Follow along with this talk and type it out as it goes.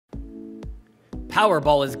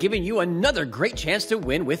Powerball is giving you another great chance to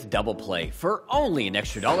win with Double Play. For only an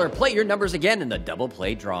extra $1, play your numbers again in the Double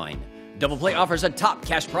Play drawing. Double Play offers a top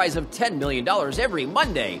cash prize of $10 million every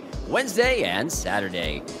Monday, Wednesday, and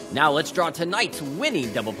Saturday. Now let's draw tonight's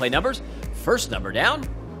winning Double Play numbers. First number down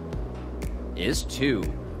is 2.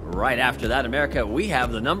 Right after that, America, we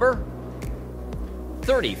have the number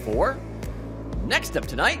 34. Next up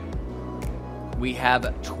tonight, we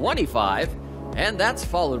have 25, and that's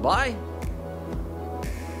followed by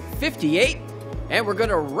 58, and we're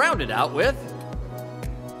going to round it out with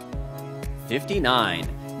 59.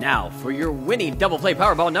 Now, for your winning Double Play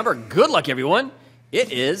Powerball number, good luck, everyone.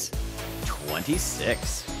 It is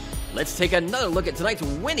 26. Let's take another look at tonight's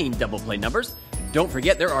winning Double Play numbers. Don't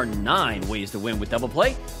forget, there are 9 ways to win with Double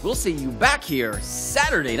Play. We'll see you back here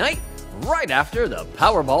Saturday night, right after the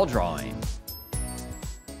Powerball drawing.